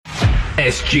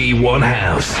SG1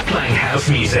 House, playing house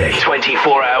music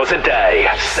 24 hours a day,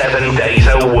 7 days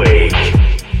a week.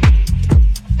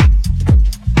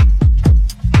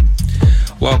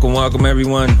 Welcome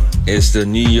everyone. It's the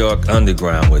New York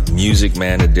Underground with Music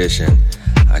Man Edition.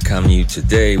 I come to you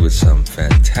today with some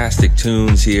fantastic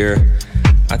tunes here.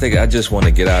 I think I just want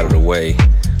to get out of the way.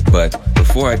 But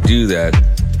before I do that,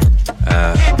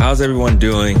 how's everyone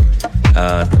doing?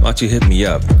 Why don't you hit me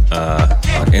up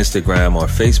on Instagram or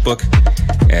Facebook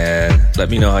and let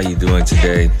me know how you're doing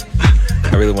today.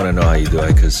 I really want to know how you're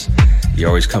doing because you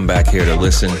always come back here to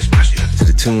listen to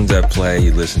the tunes I play,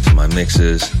 you listen to my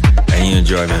mixes, and you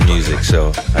enjoy my music.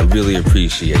 So I really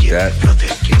appreciate that.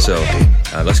 So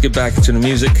let's get back into the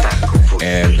music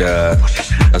and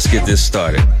let's get this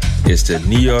started. It's the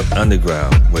New York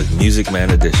Underground with Music Man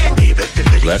Edition.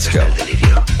 Let's go.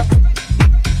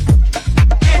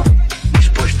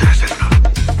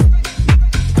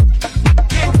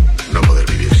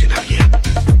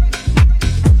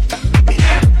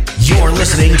 You're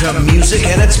listening to Music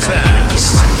and Its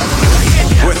Past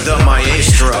with the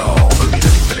Maestro.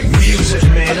 Music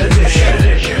Man Edition.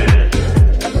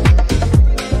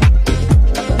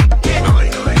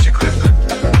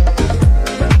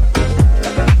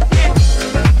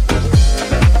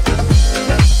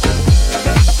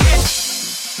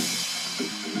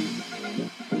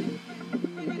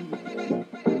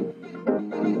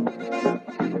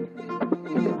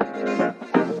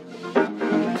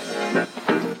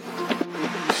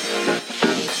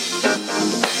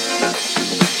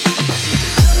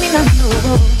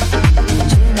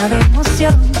 Llena de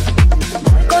emoción,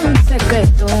 voy con un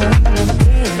secreto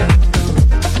entero,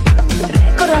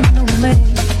 recordándome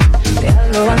de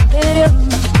algo anterior,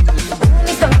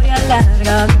 una historia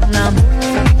larga de un amor.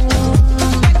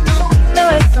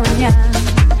 Debo soñar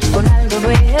con algo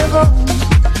nuevo,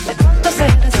 de pronto se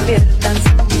despiertan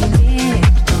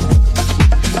sentimientos,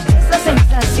 esa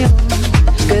sensación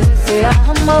que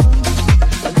deseamos,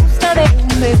 en busca de un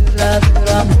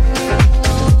verdadero amor.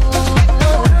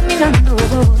 Caminando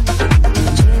voy,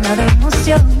 llena de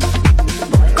emoción,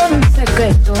 voy con un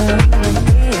secreto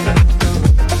entero,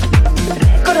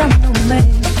 recordándome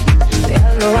de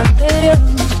algo anterior,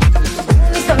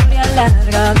 una historia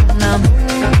larga de un amor.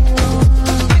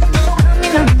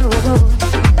 Caminando voy.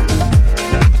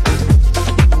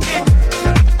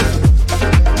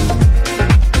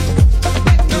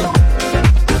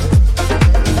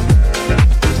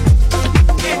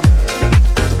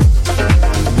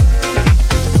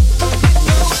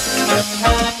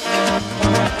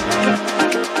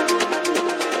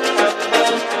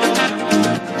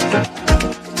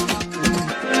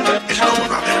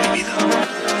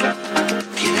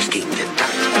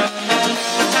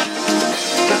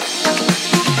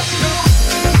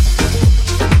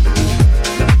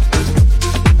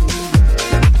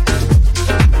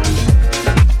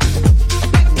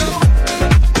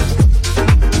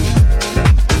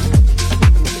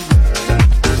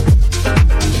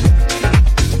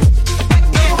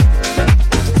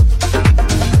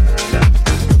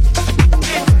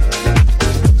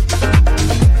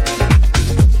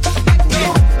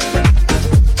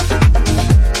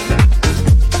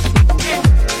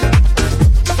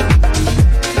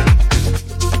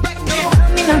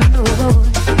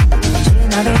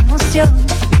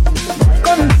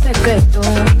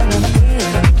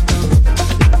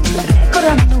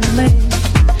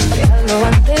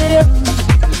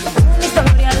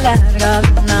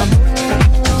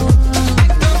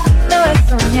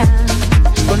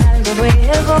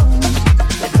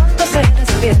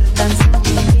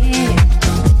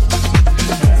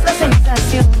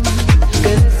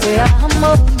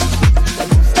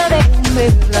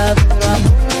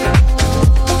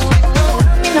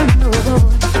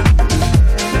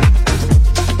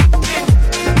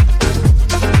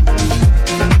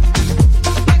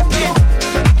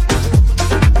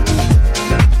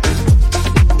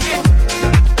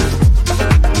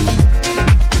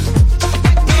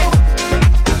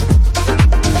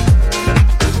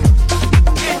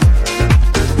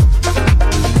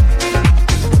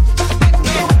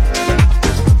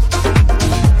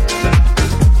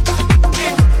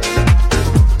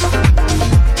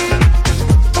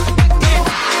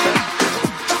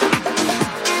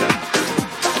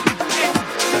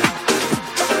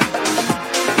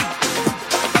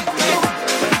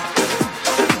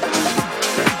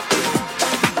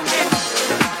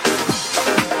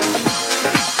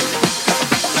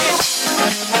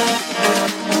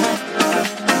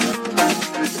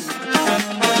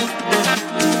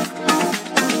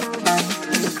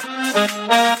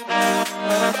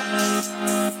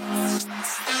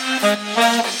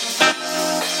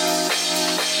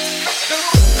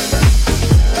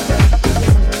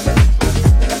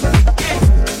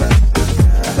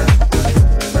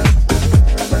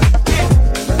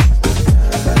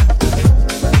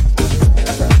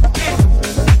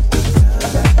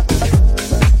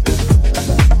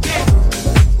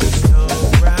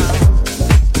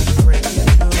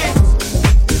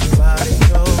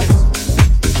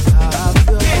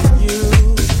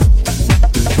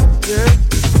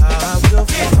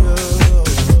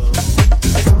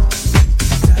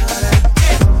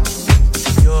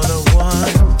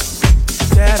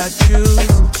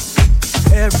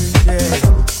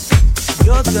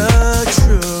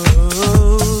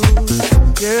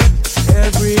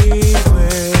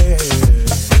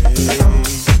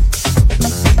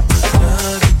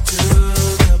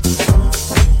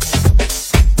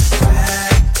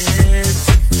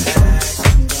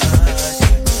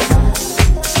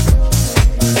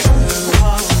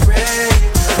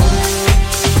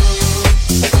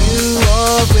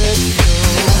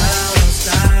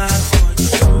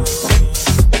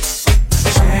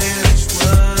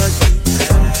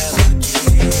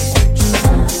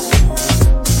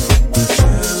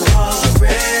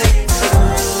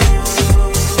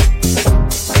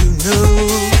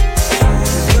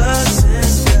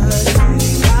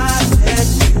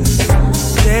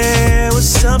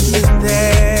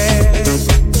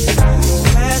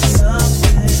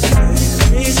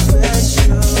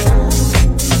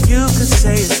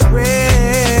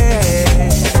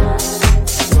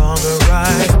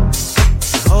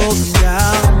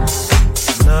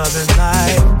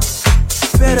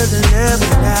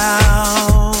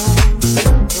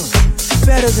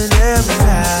 better than ever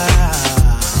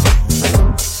now.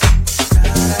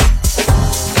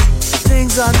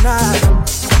 Things are not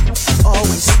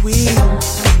always sweet.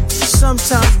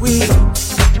 Sometimes we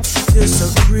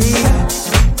disagree.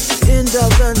 End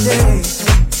of the day,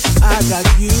 I got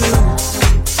you,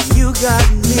 you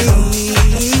got me.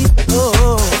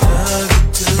 Oh,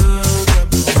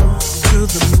 to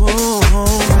the moon.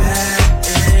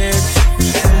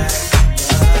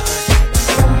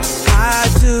 I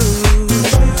do.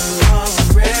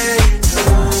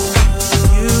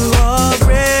 You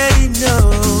already know.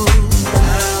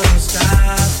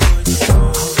 I'll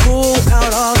pull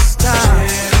out all style.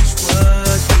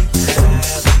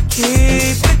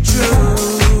 Keep it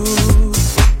true.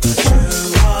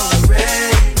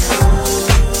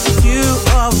 You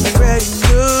already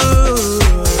knew.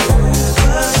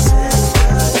 Ever since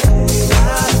the day I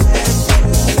met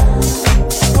you,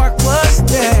 spark was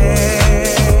there.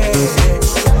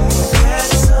 Had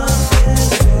something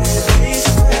very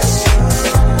special.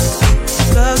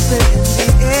 Love's in the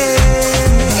air.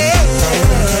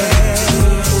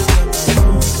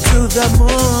 To the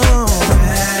moon.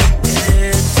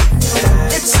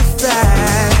 It's a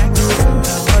fact.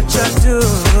 What you do.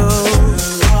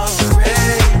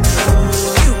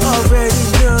 You already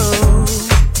know.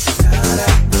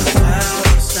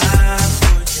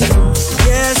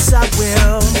 Yes, I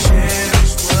will.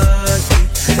 Cherish what we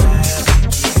have.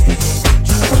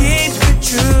 Keep it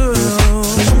true.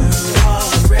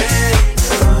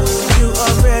 You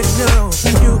already know.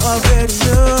 You already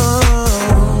know.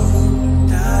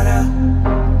 Da-da.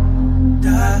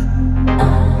 Da.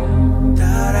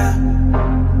 Da-da.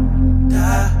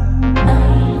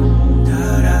 Da.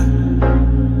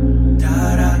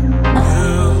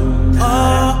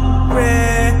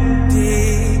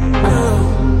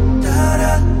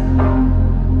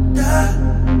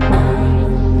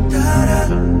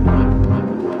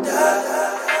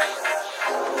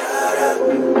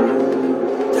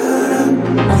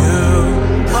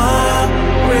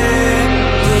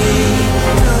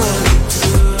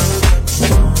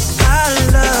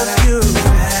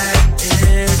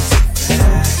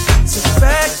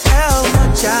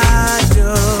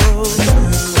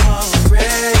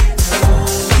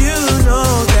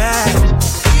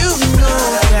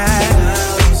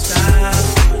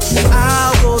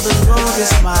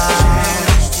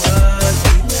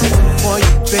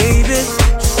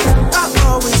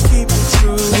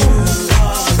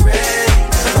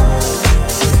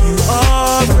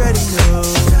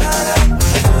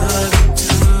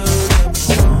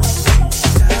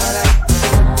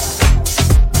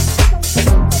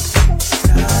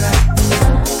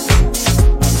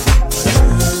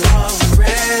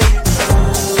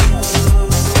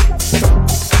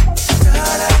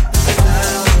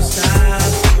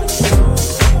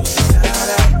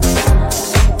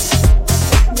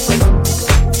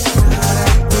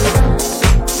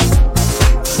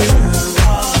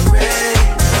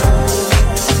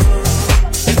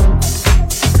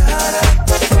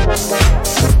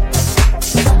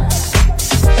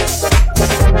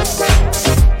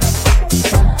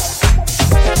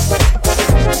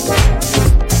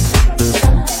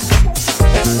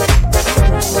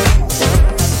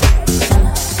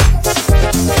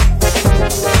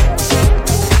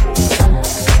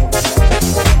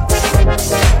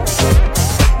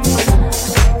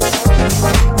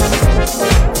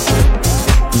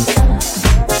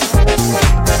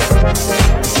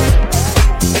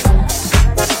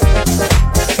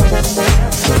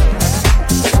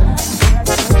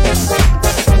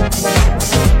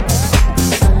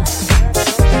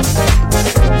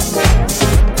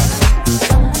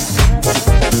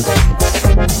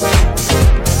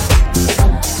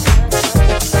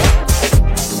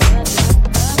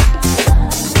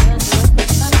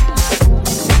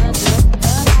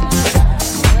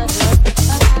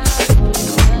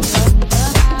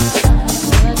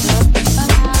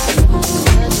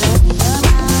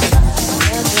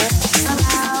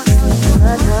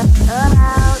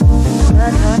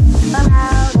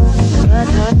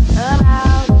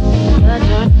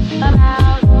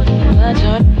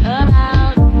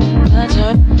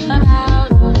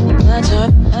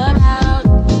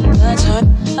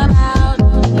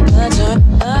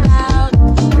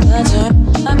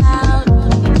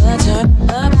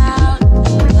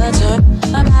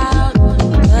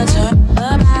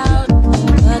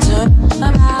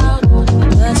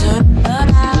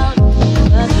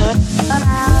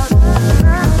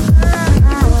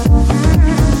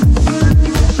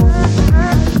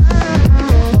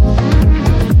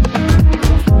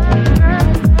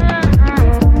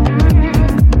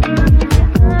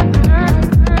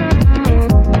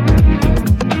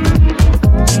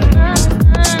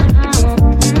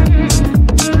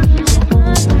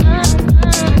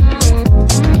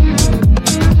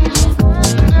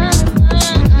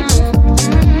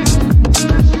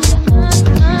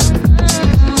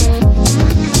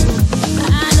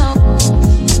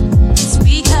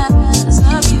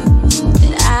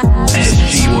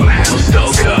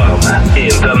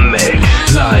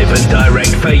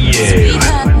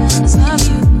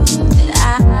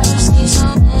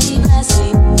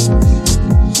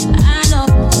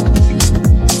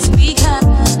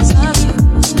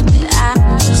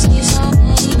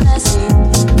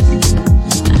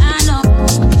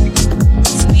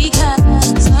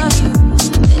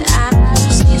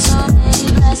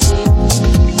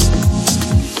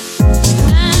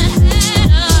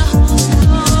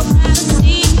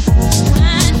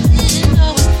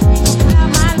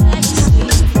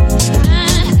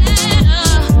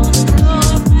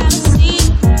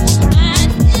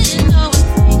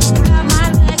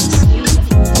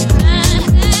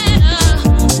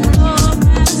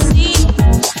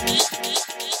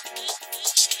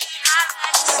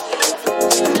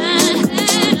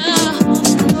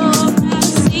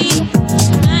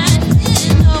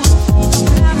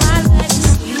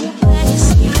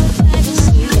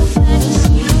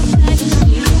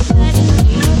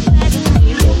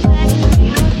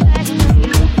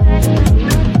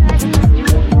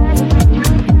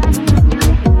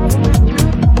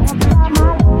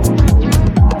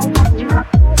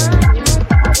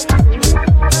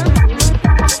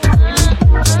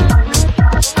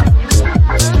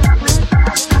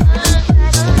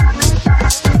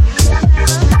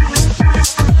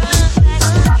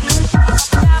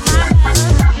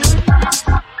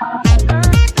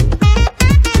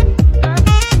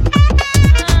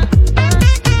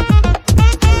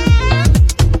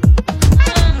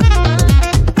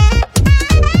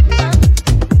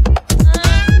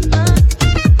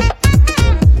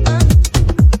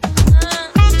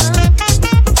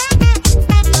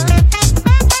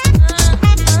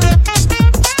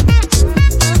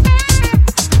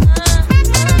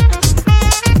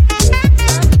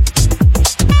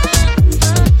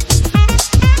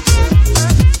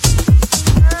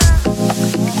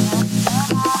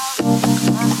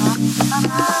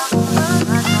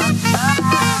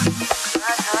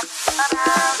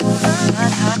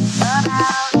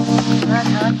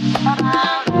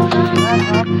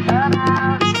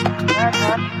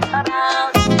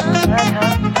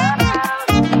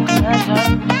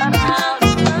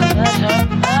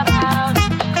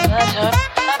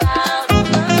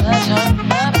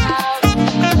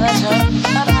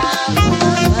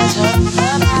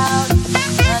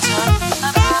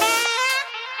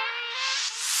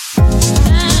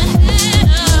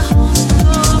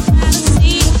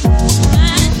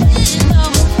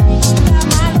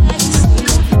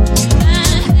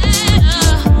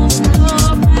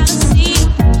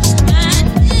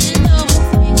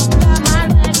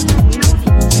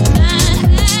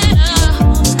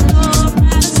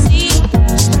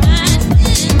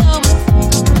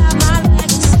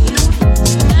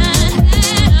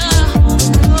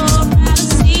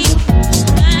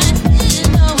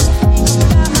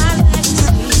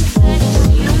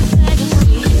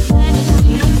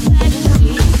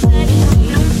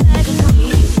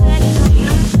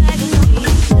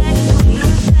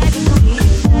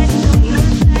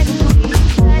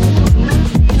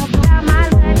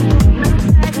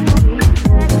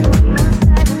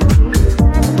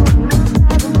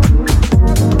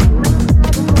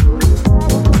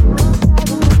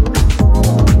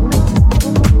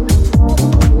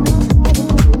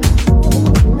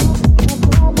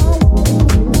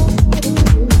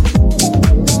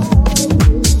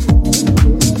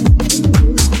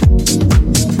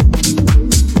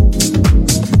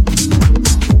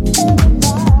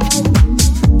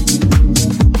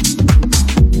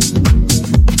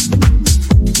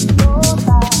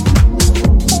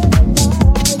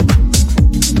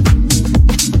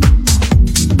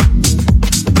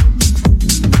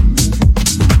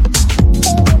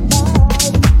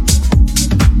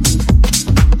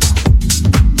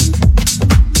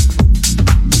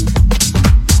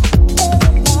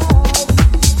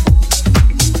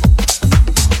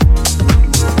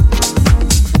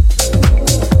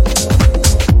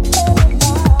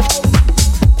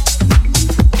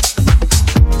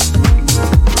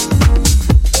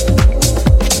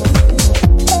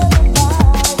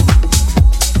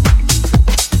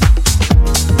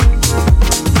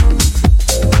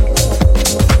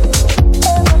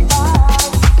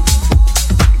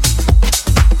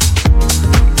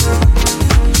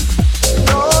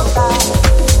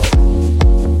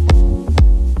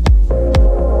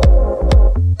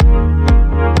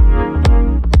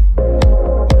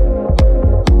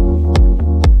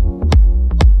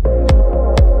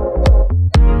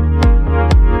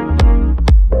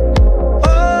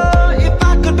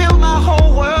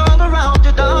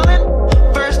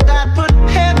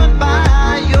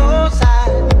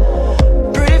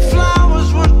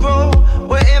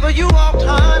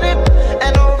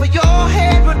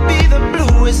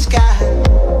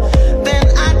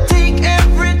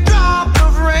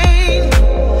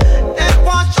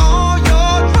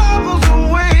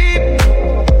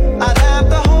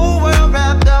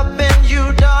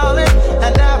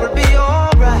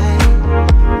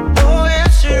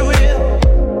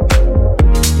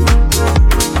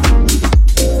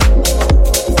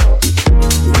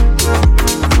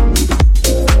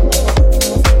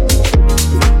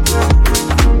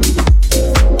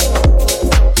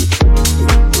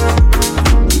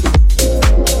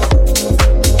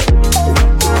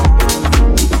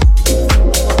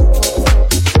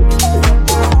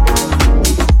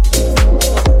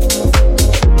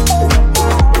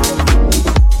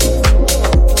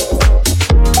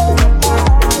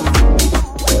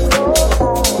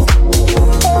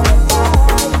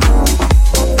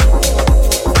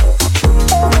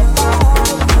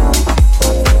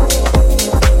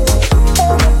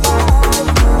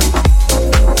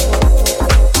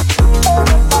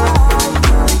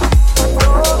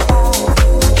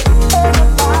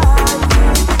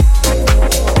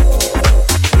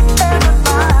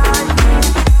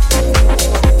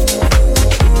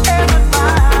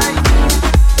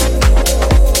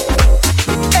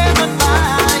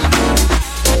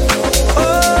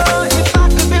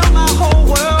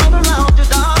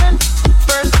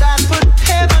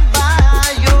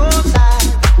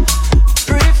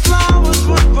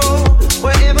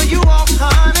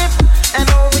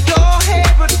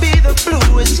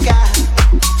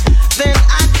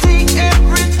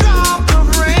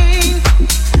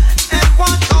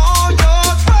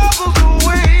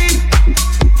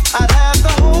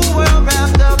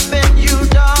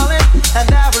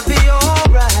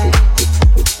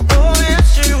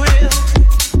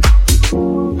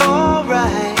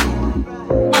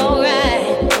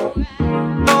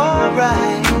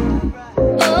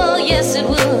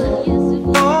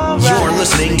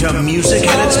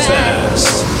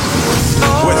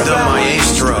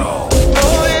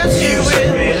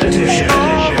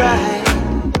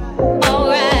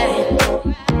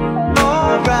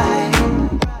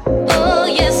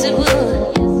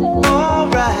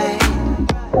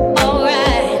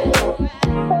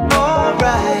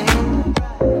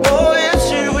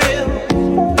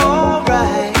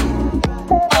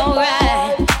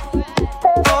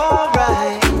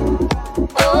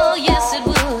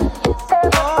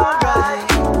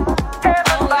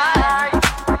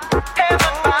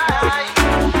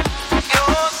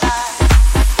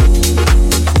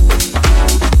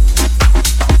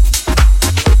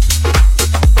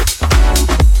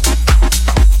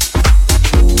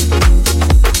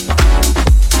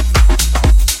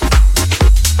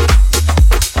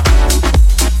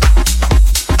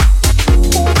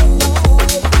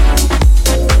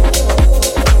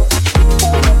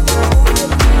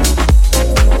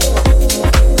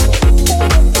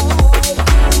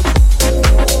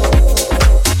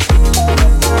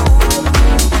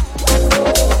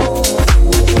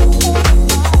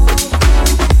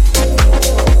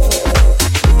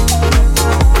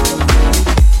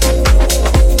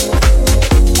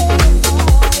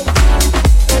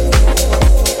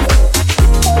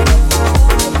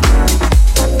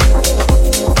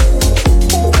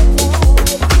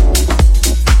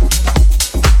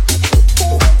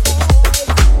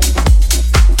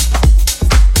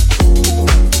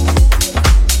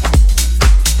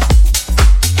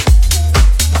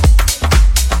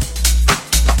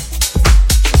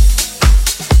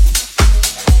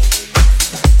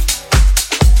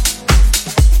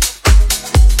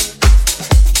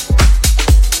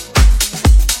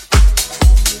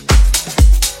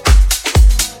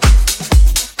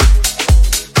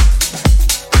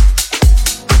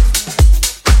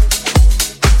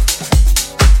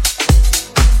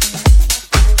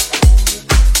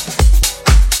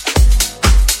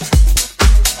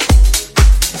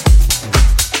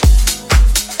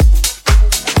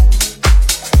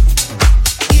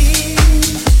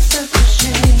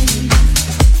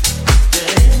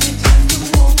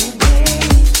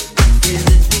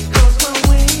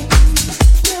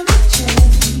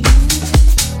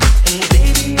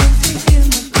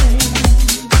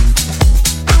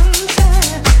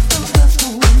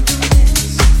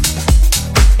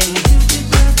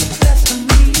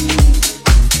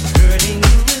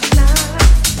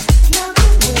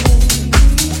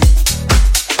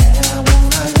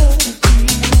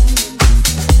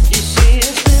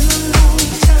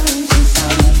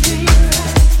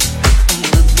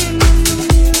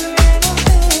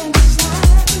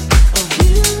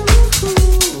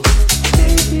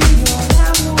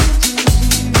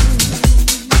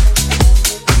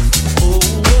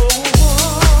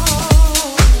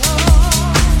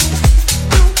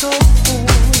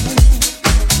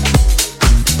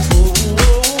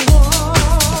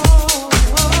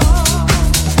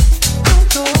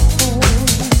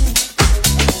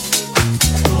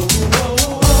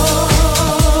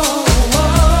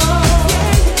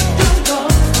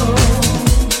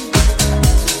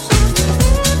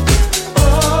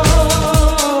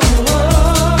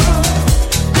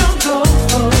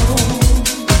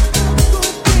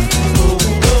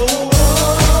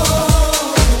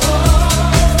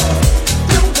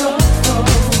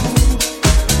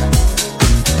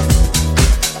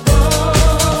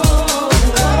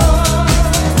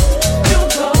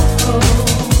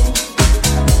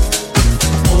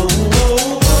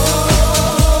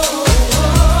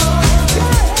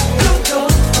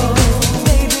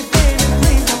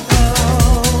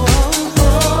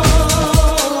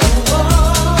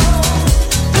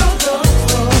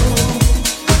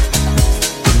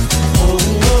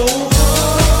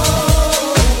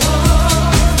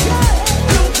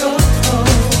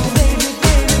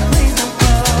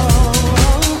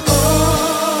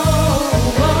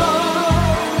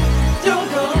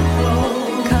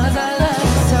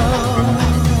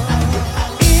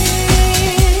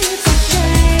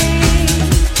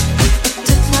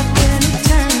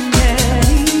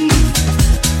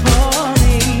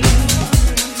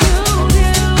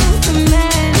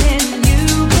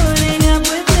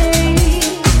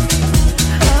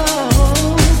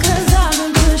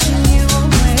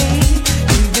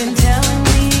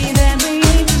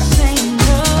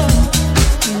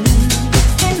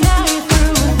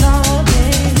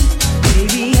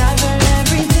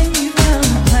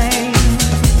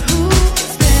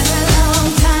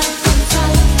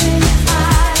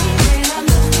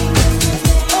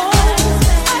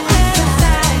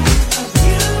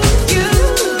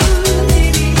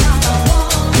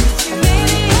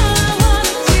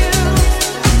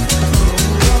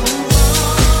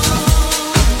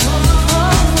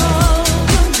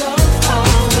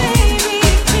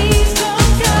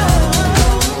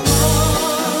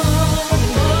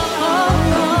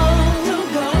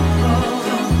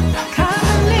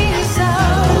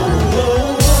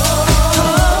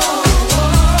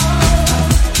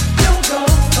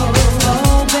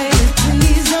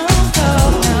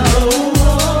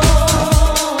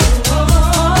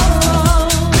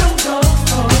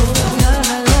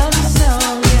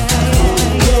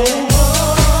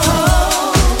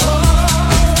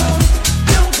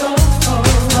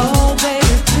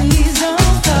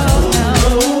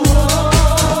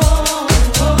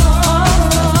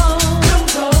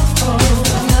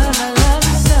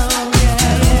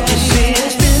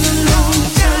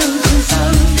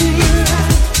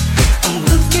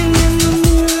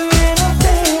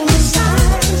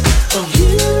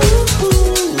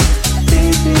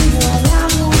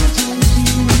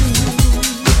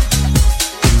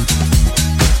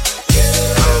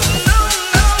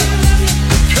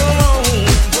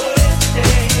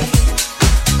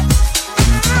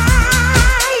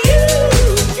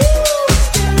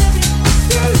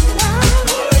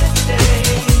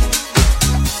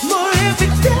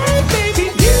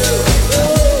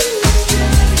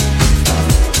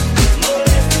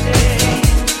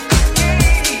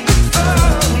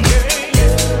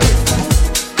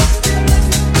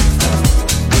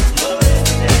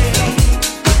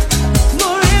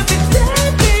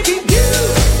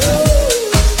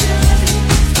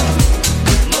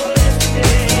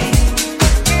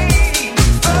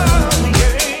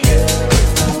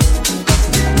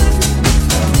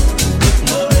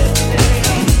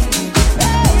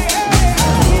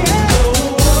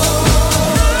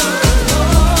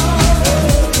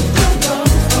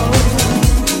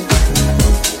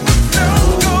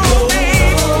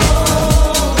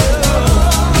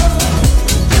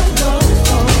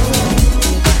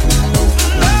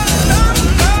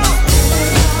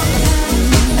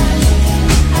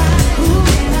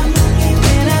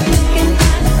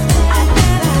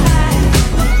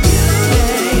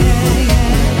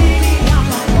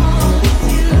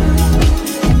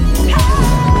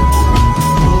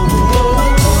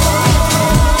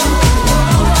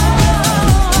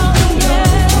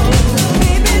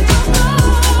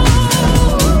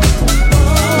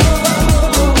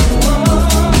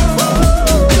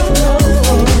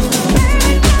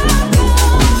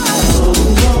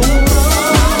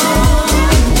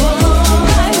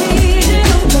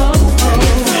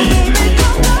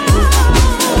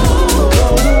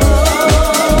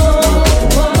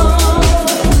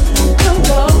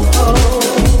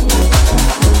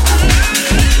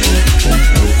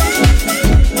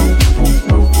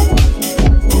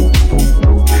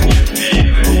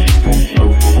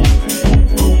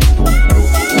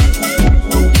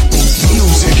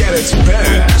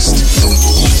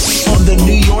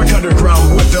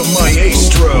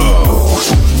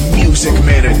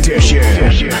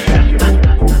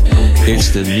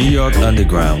 It's the New York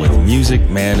Underground with Music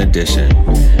Man Edition.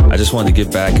 I just wanted to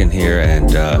get back in here and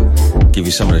give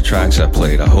you some of the tracks I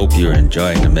played. I hope you're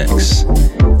enjoying the mix.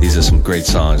 These are some great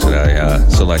songs that I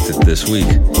selected this week.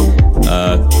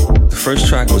 The first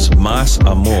track was Mas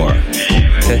Amor,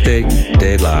 Tete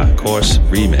de la Corse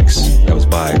remix. That was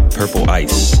by Purple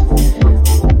Ice.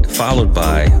 Followed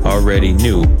by Already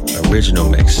New original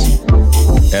mix,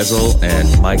 Ezel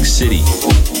and Mike City.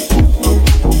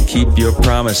 Keep Your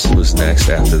Promise was next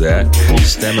after that.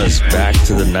 Stemma's Back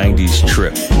to the 90s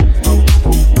Trip.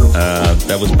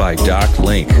 That was by Doc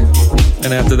Link.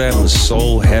 And after that was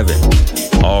Soul Heaven,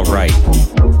 All Right.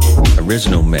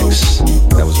 Original mix.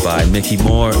 That was by Mickey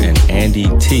Moore and Andy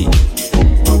T.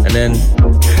 And then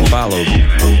followed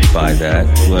by that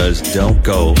was Don't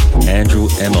Go, Andrew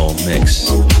Emo mix.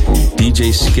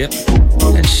 DJ Skip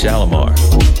and Shalimar.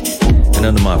 And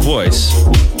under my voice,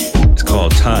 it's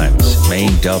called Times,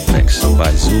 main dub mix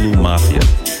by Zulu Mafia.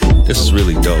 This is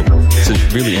really dope. It's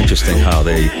really interesting how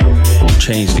they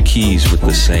change the keys with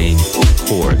the same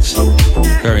chords.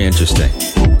 Very interesting.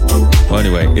 Well,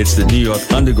 anyway, it's the New York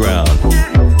Underground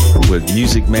with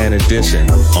Music Man Edition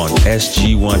on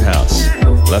SG1 House.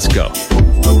 Let's go.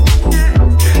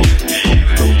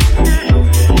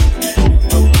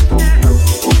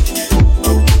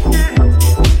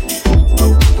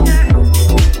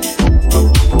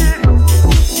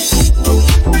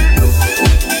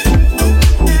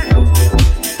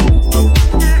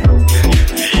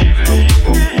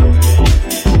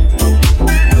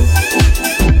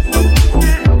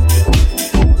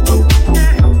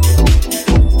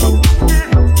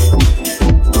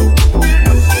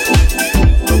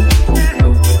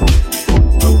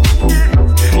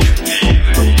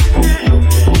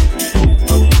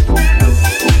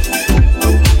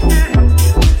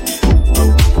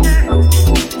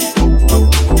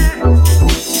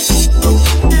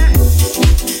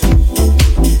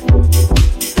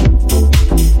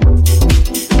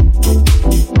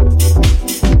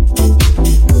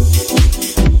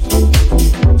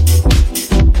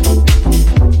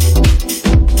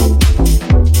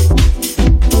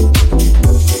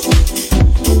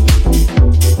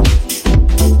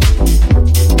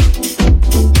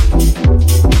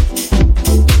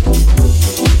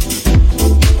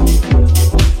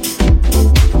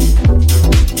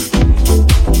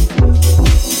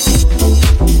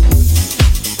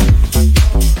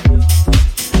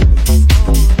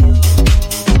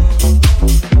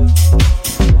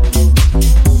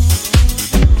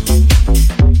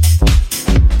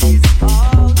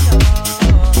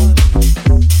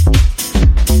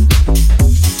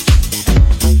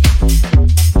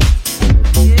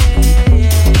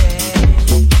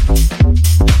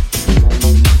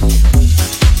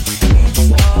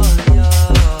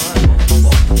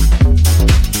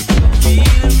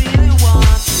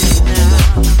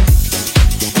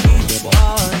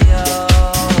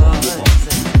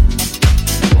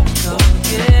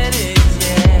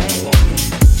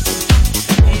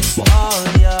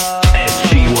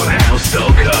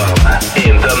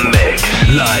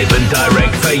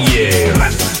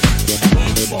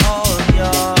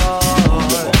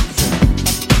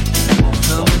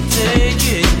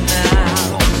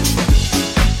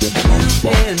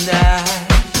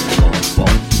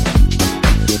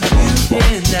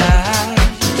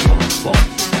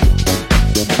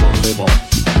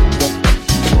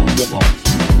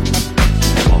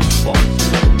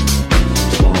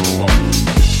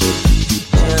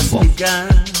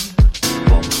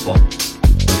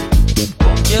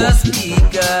 Let's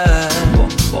begin.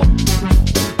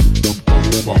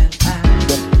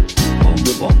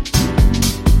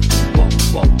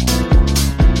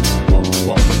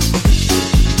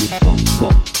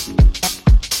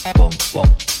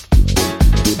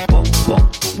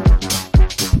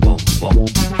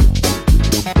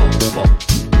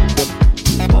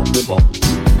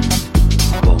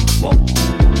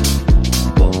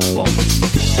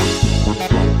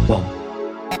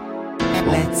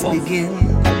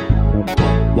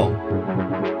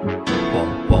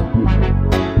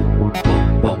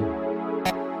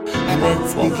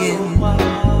 Let's begin.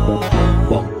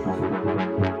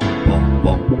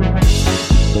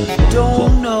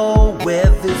 Don't know where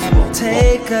this will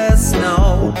take us,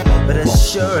 no, but I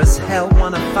sure as hell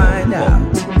wanna find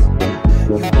out.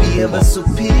 You be of a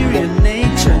superior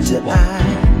nature to I.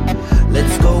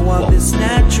 Let's go on this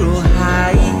natural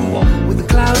high with the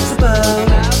clouds above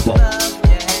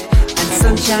and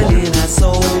sunshine in our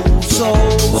soul,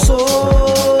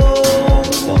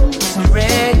 I'm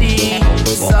ready,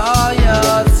 it's all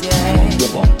yours, yeah.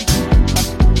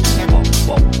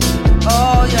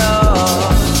 All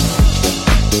yours.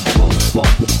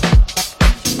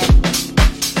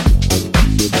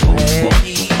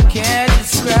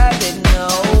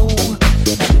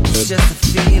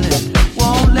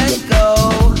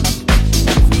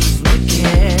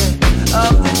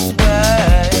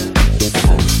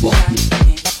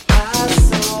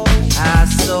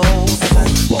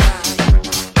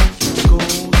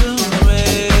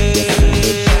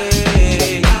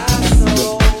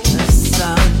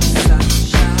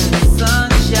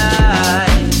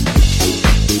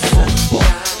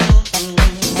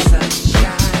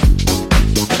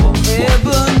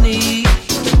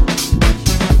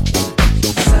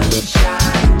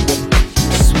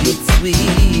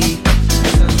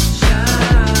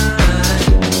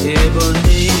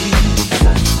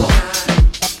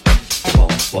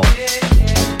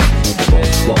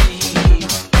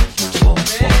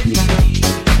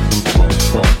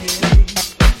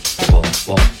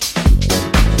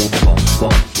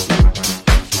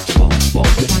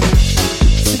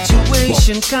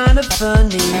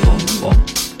 symphony.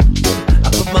 I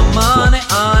put my money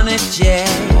on it, yeah.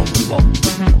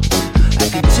 I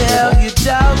can tell you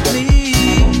doubt me.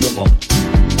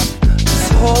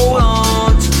 Just hold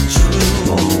on to the truth.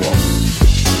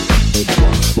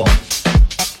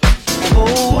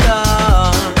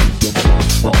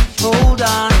 Hold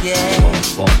on, yeah.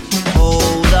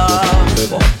 Hold on.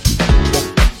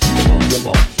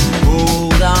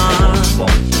 Hold on. Hold on.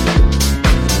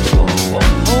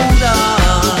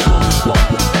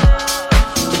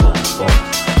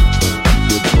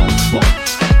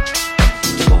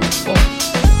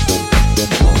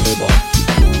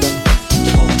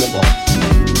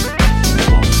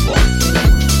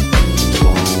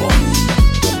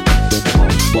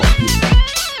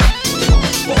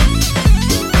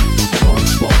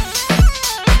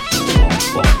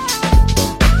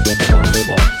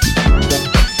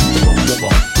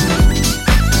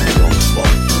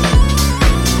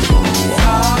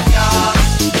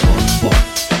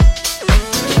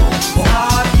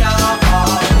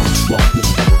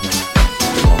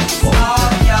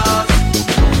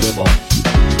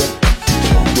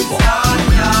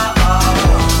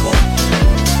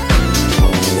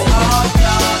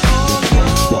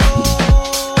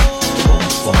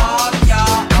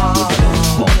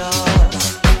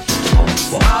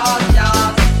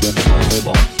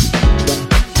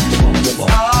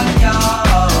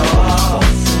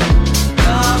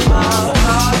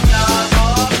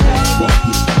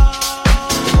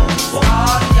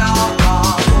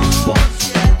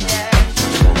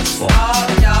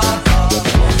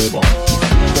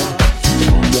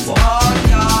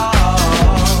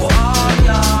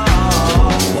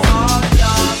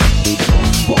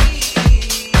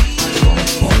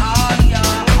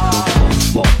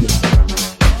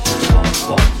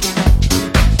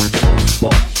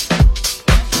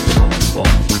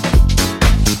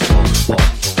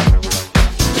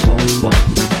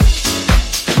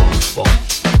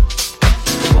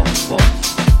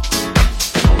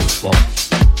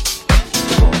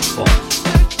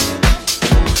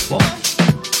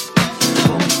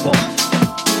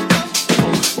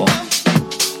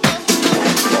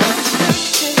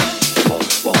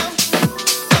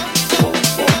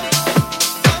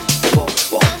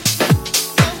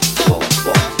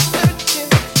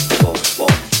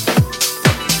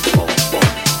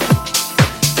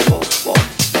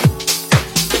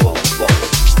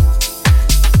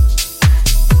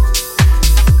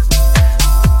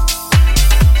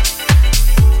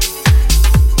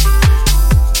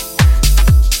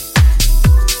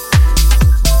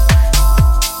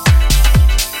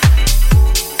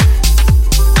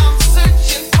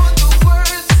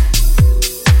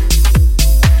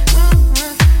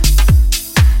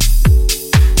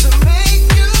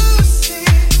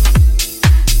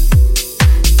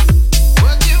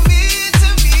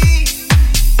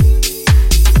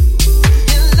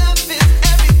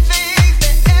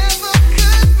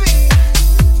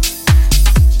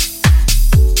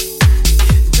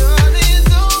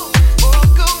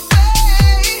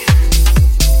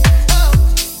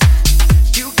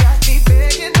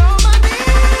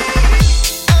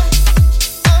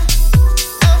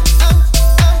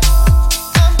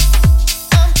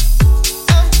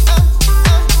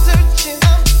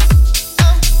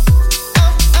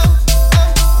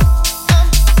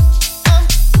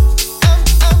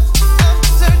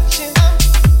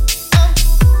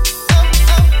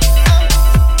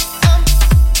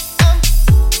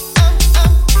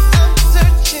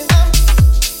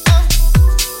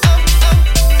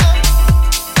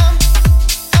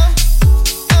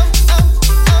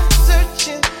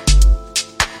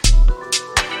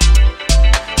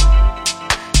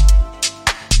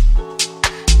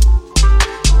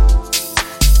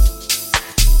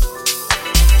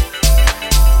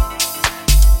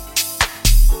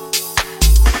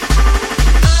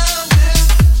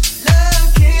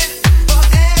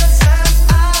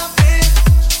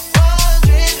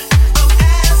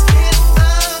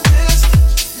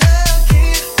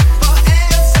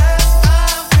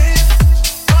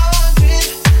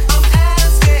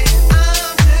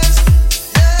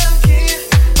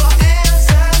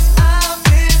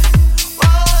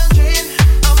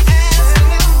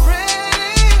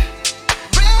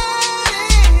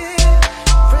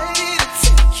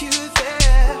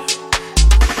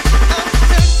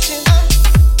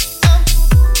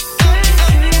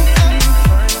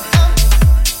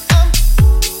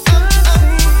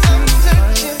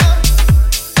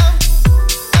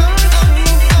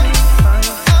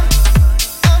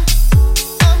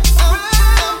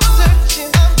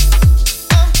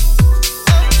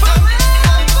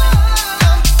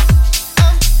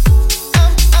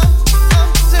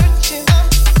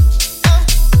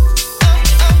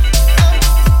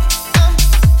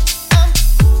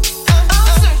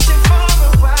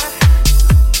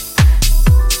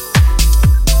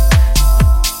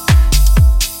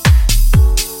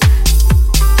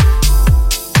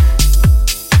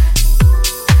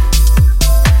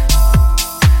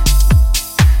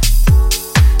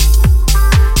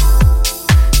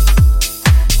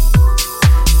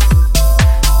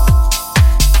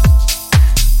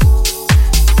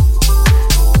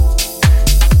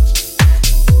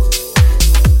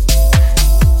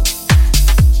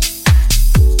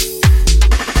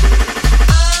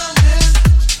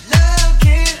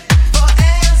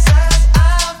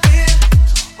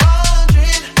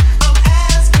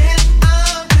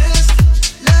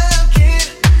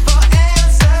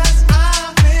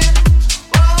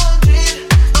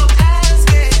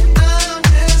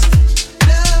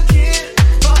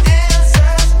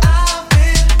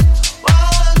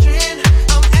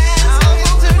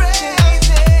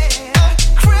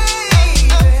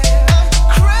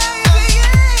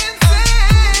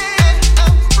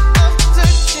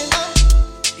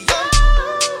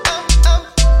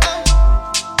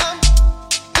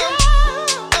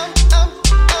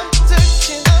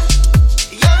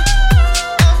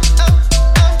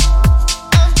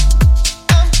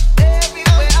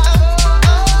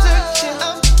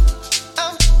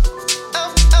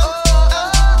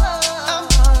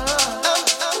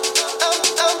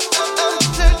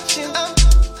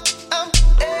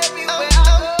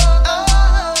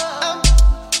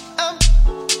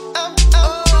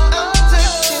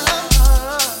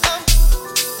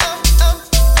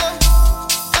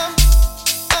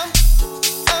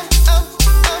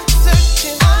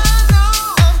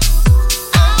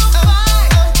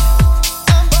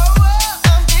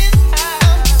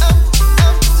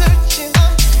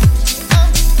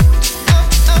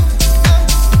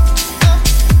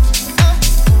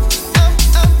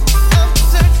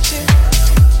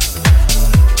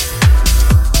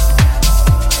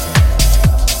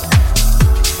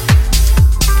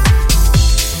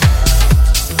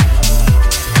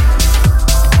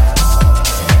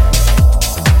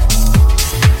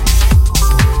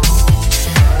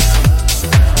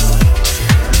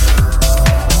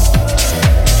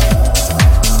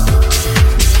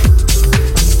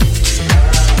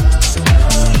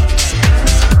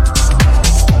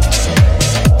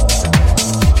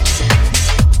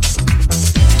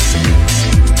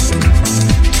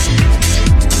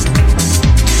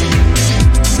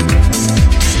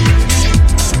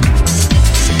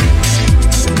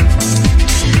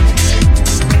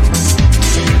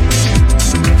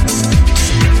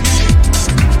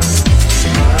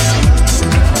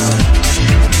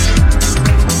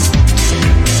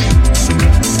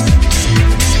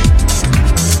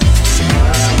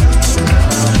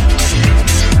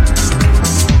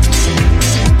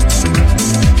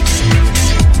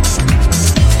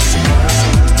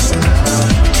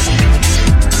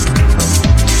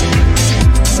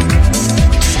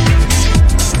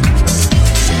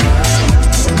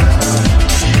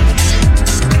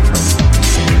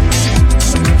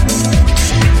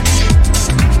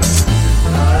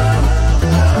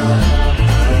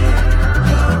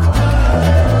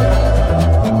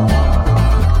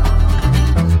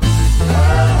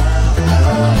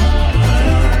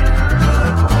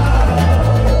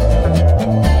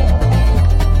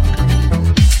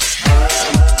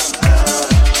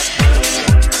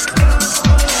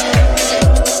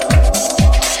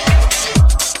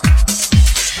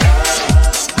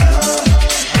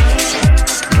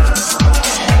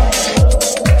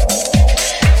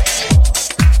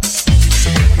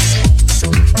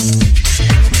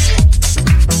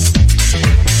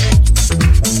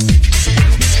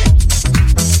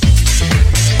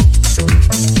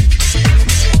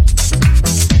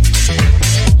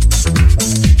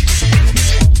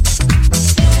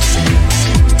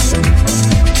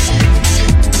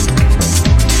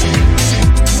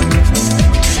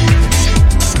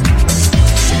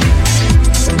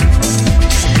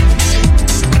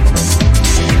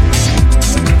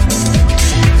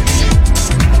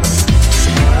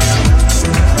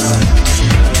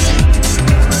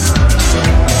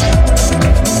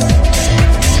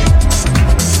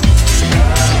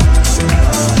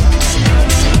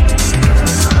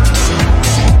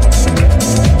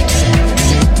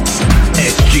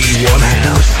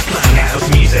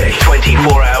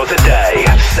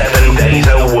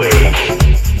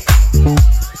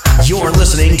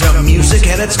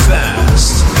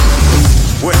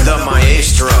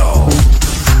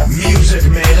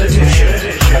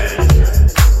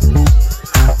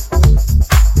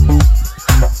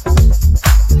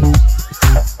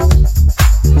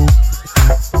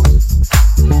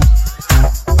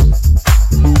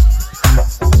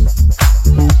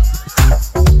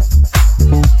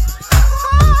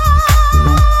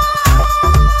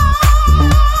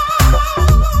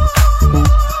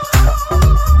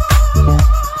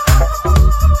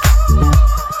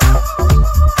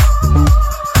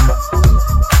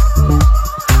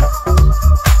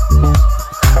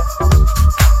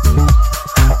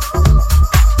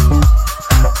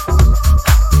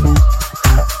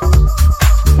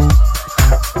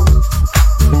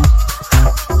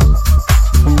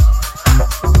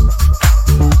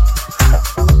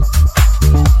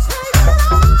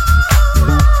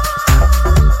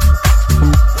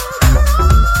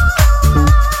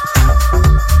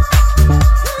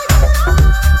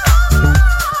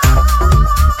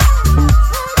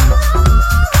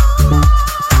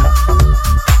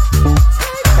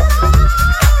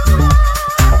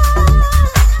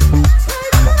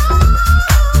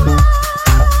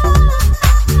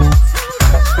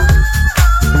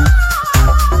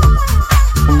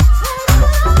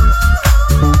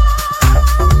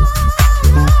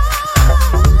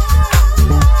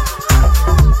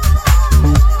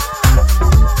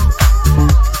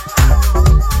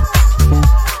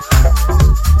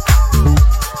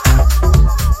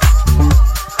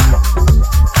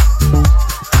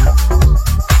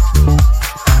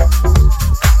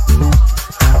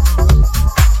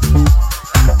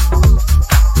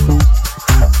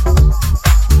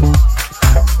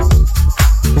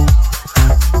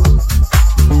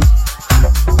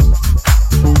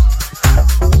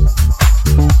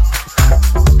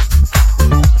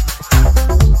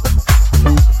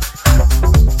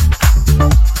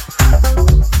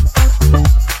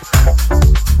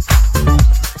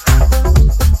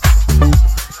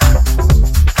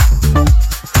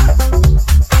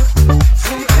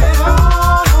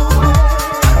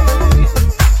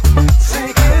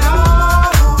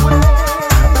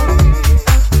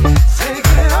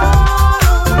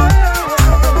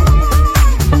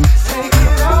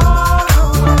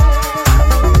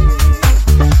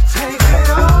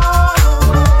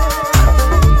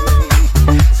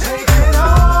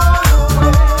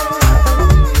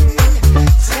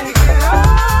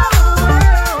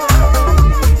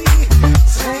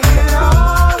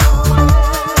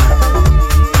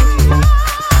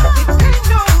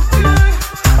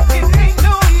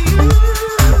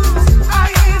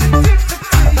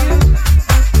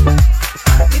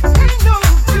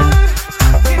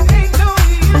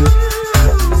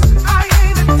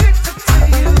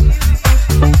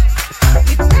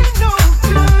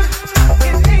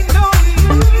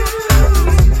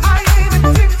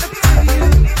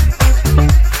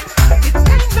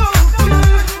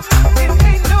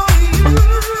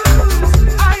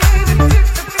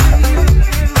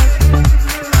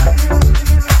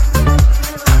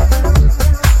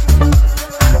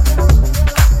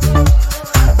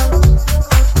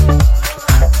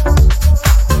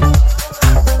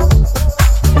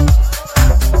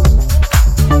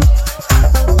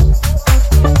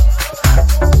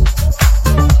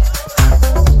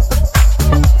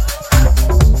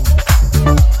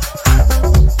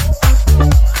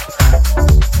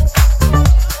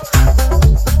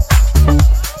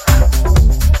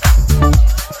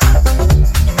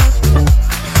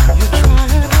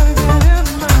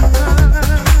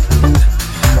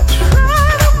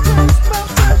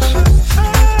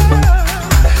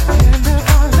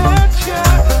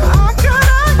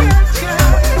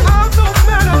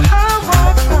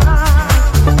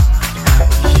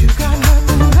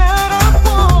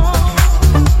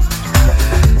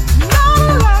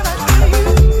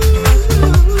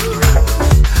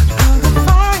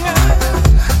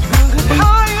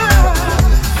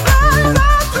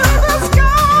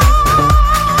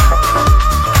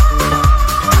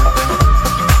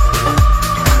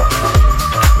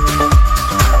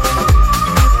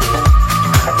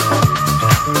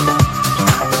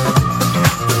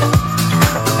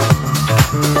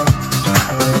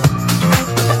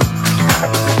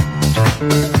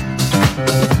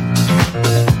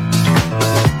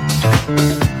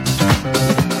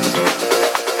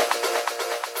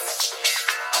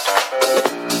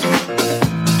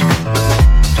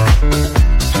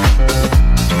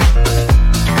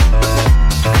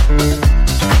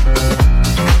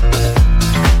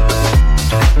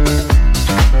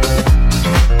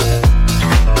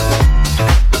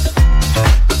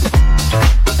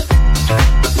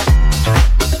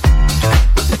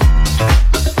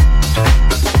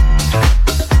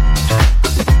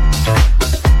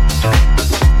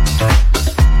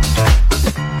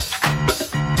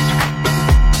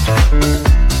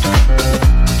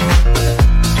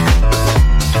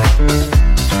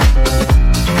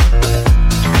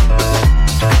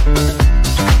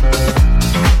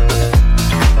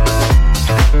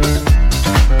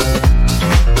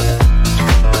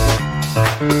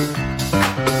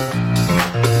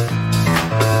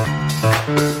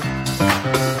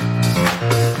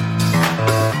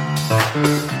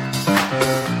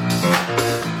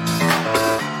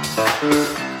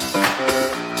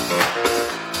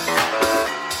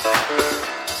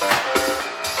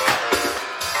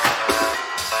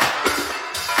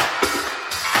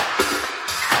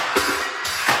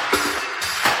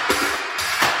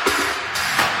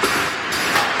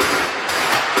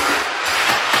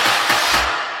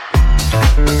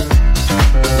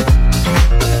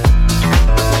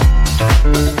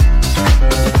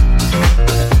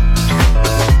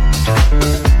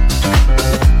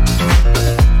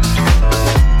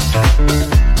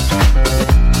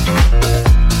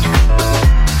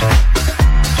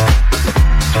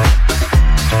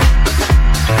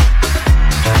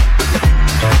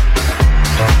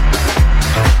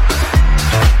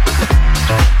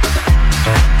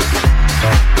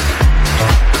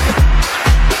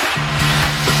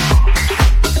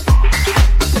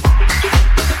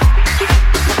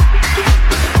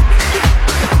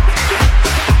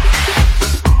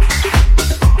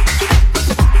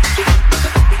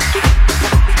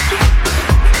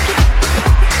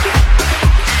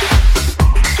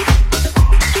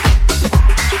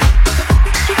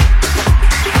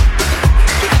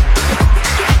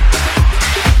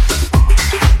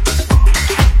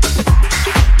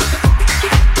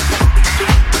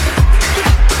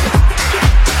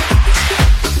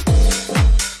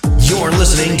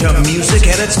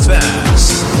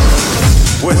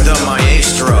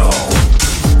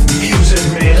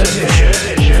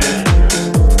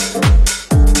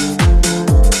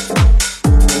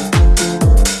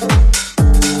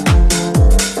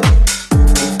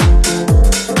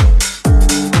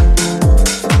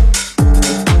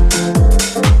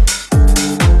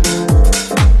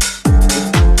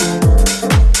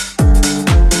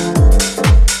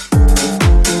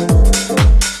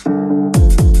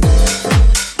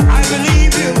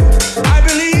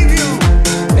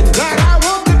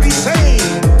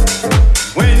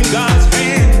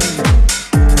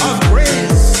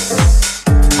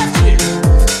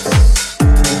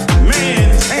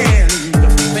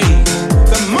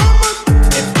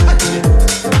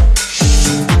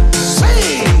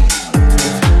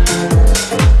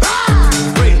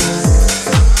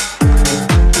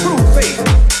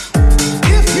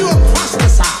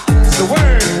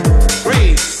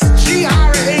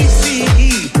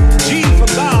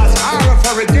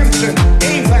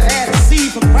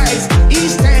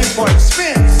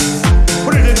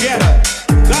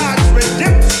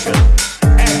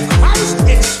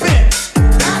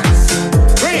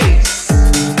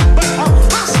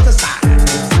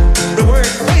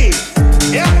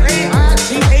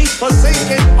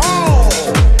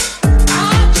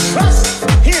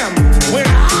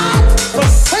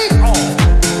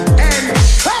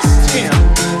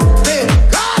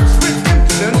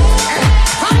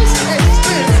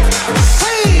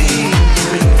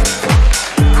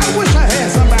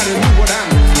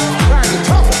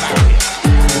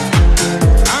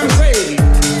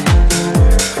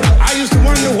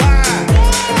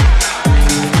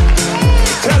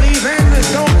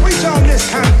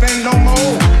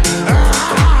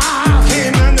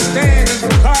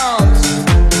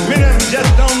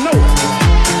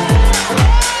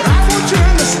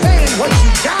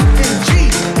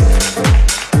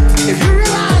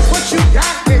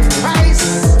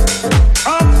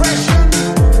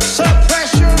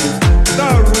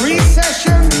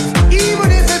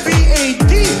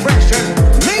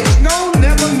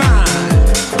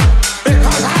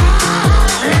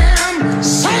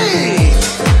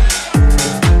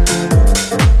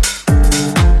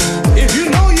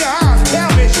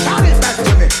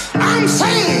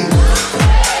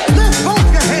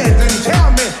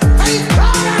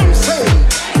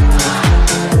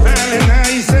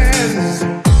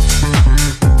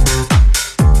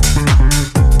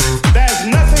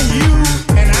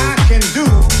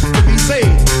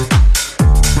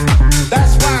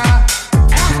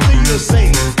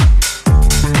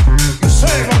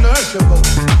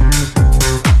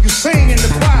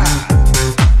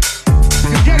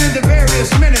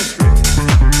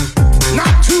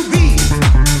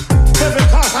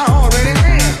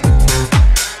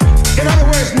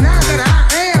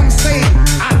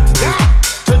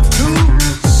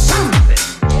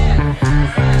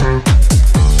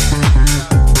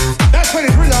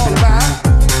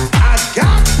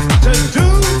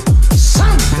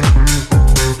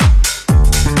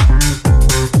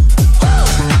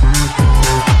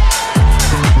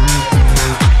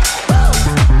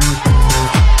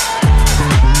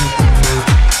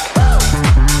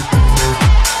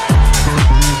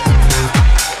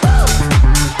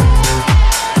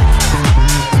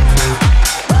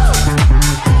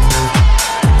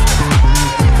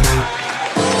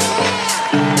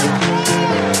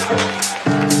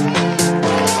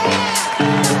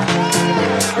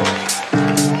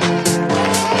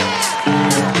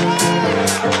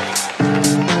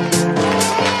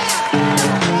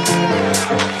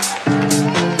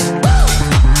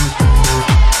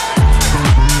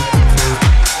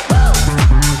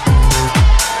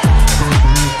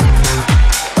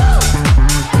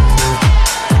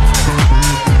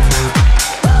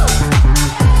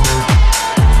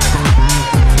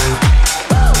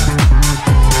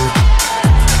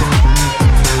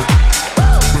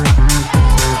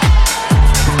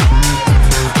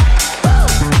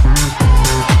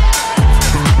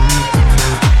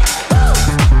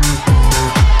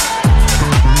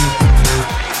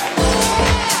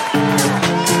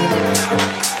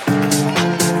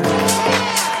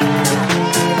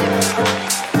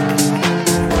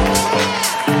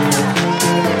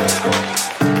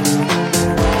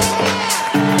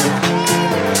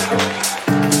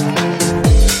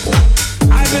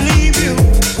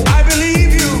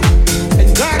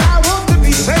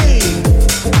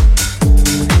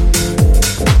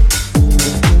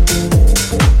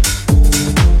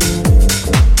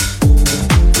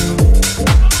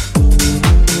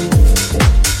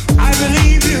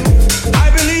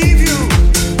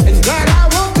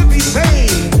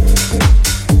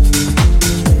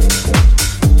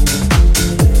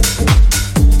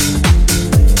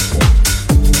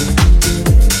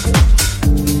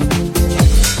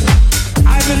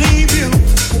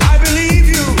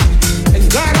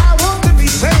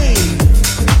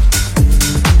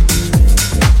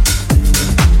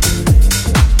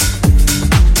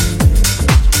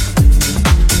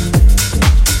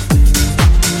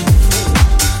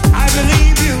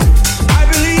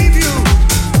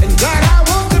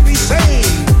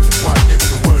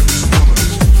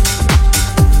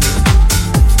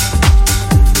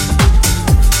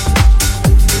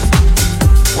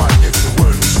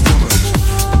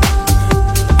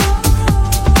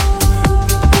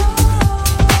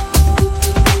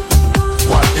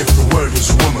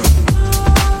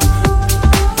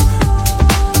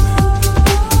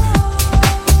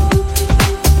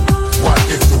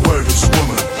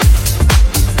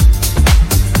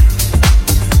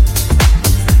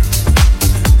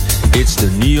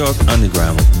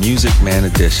 Underground with Music Man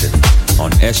Edition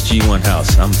on SG1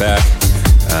 House. I'm back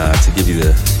to give you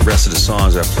the rest of the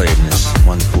songs I played in this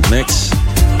wonderful mix.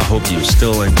 I hope you're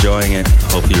still enjoying it.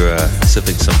 I hope you're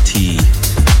sipping some tea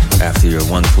after your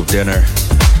wonderful dinner.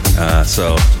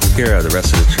 So here are the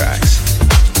rest of the tracks.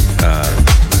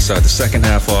 I start the second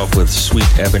half off with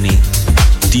Sweet Ebony,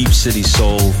 Deep City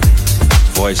Soul,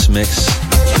 Voice Mix,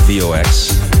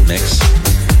 VOX Mix.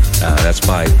 That's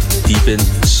by Deepin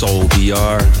Soul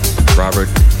BR, Robert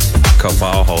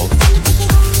Carvalho,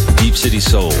 Deep City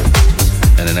Soul.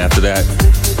 And then after that,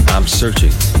 I'm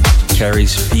Searching,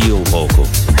 Carrie's Feel Vocal.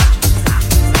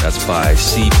 That's by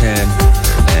C-Pen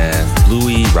and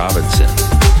Louis Robinson.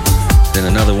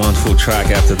 Then another wonderful track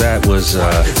after that was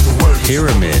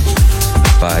Pyramid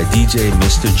by DJ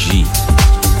Mr. G.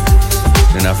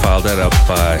 Then I followed that up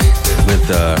with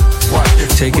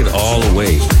Take It All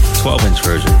Away, 12-inch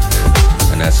version.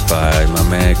 And that's by my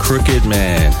man Crooked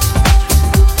Man.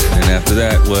 And after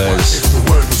that was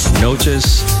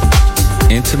Noches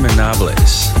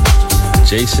Interminables,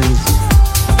 Jason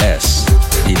S.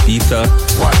 Ibiza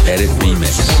Edit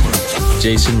Remix.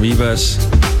 Jason Rivas,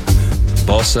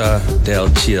 Bossa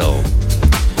del Chill.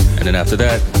 And then after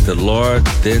that, The Lord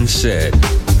Then Said,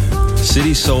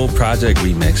 City Soul Project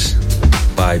Remix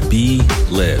by B.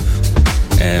 Liv.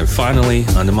 And finally,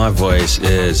 under my voice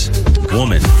is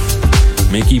Woman,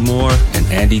 Mickey Moore and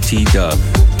Andy T. Dub,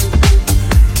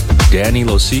 Danny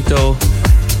Losito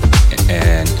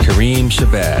and Kareem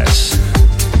Shabazz.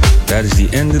 That is the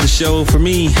end of the show for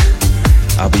me.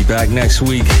 I'll be back next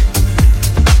week.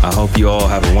 I hope you all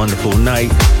have a wonderful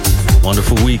night,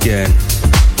 wonderful weekend,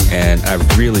 and I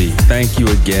really thank you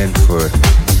again for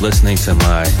listening to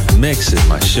my mix and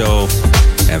my show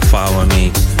and following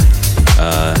me.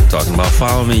 Talking about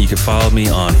following me, you can follow me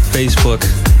on Facebook,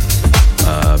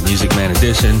 Music Man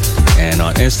Edition, and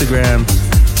on Instagram,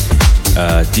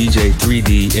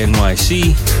 DJ3D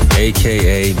NYC,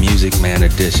 aka Music Man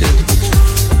Edition.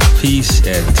 Peace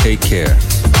and take care.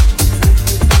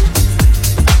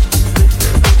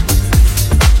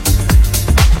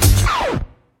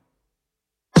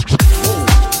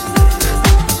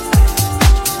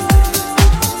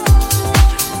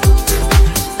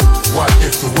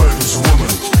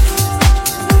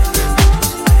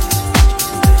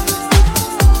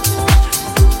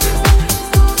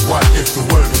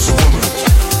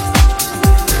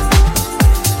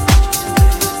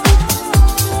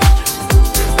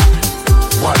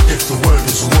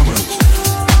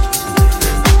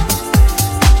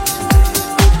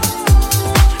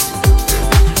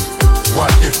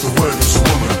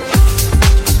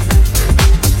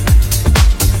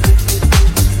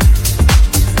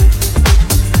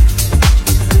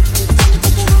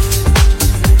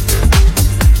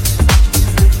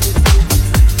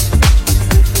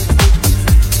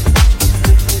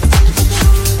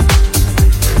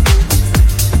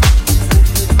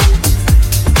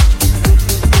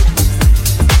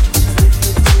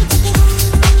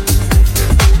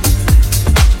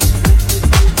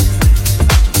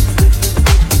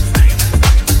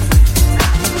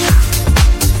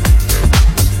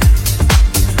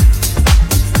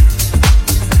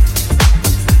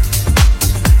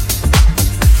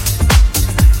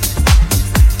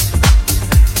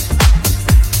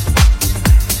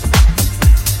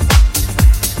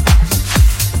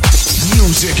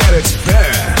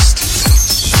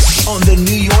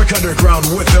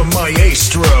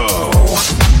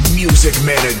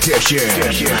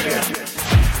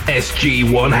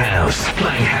 SG1 House,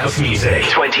 playing house music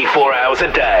 24 hours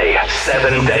a day,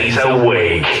 7 days a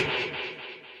week.